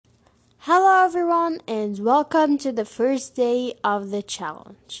Hello everyone and welcome to the first day of the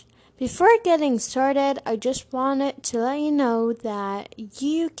challenge. Before getting started, I just wanted to let you know that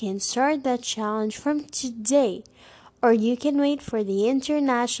you can start the challenge from today or you can wait for the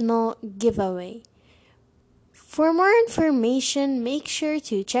international giveaway. For more information, make sure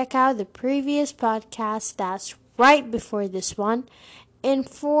to check out the previous podcast that's right before this one. And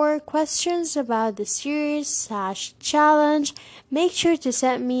for questions about the series/challenge, make sure to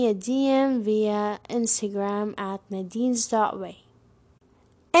send me a DM via Instagram at nadines.way.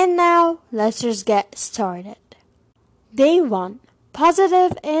 And now, let's just get started. Day 1.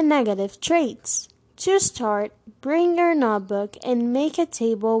 Positive and negative traits. To start, bring your notebook and make a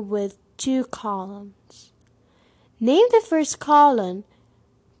table with 2 columns. Name the first column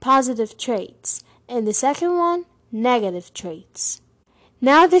positive traits and the second one negative traits.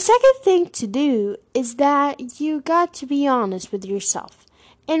 Now, the second thing to do is that you got to be honest with yourself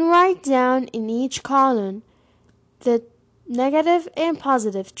and write down in each column the negative and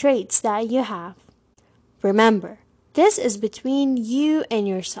positive traits that you have. Remember, this is between you and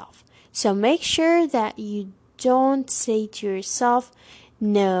yourself, so make sure that you don't say to yourself,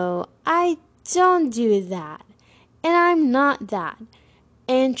 "No, I don't do that, and I'm not that,"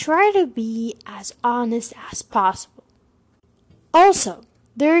 and try to be as honest as possible. Also,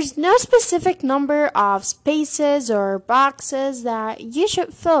 there's no specific number of spaces or boxes that you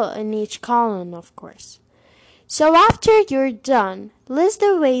should fill in each column, of course. So after you're done, list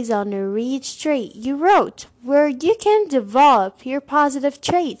the ways under each trait you wrote where you can develop your positive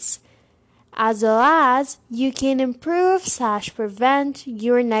traits, as well as you can improve/prevent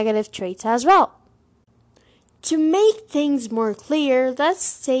your negative traits as well. To make things more clear, let's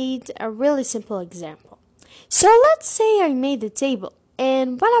state a really simple example. So let's say I made a table.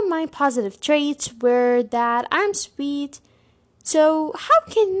 And one of my positive traits were that I'm sweet. So how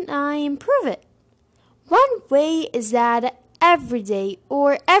can I improve it? One way is that every day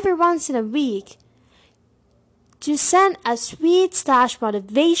or every once in a week to send a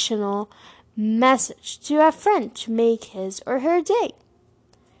sweet/motivational message to a friend to make his or her day.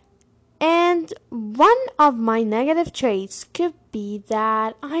 And one of my negative traits could be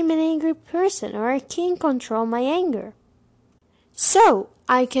that I'm an angry person or I can't control my anger. So,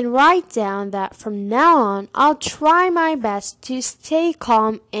 I can write down that from now on, I'll try my best to stay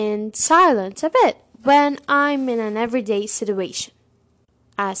calm and silent a bit when I'm in an everyday situation.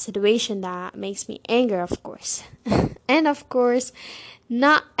 A situation that makes me angry, of course. And of course,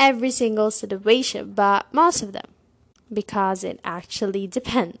 not every single situation, but most of them, because it actually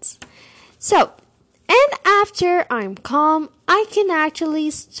depends. So, and after I'm calm, I can actually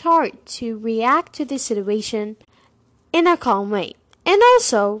start to react to the situation in a calm way. And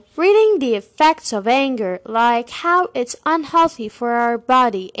also, reading the effects of anger, like how it's unhealthy for our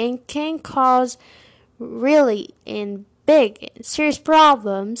body and can cause really big and serious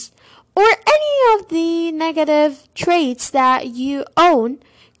problems, or any of the negative traits that you own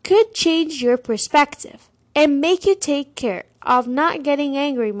could change your perspective and make you take care of not getting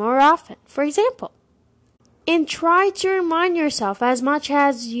angry more often, for example. And try to remind yourself as much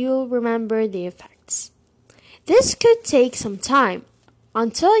as you'll remember the effects. This could take some time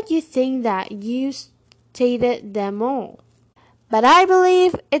until you think that you stated them all, but I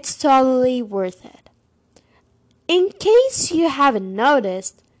believe it's totally worth it. In case you haven't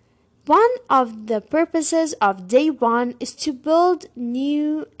noticed, one of the purposes of day 1 is to build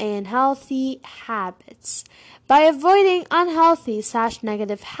new and healthy habits by avoiding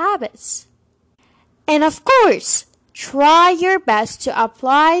unhealthy/negative habits. And of course, try your best to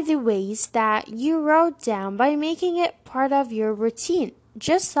apply the ways that you wrote down by making it part of your routine,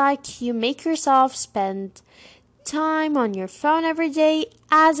 just like you make yourself spend time on your phone every day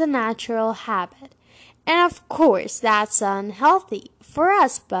as a natural habit. And of course, that's unhealthy for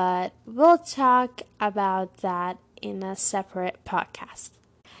us, but we'll talk about that in a separate podcast.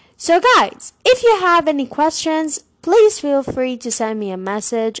 So guys, if you have any questions, please feel free to send me a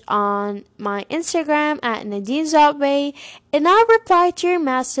message on my Instagram at nadines.way and I'll reply to your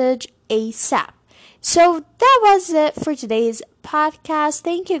message ASAP. So that was it for today's podcast.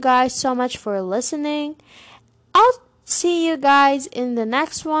 Thank you guys so much for listening. I'll see you guys in the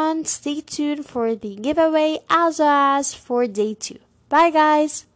next one. Stay tuned for the giveaway as well as for day 2. Bye guys.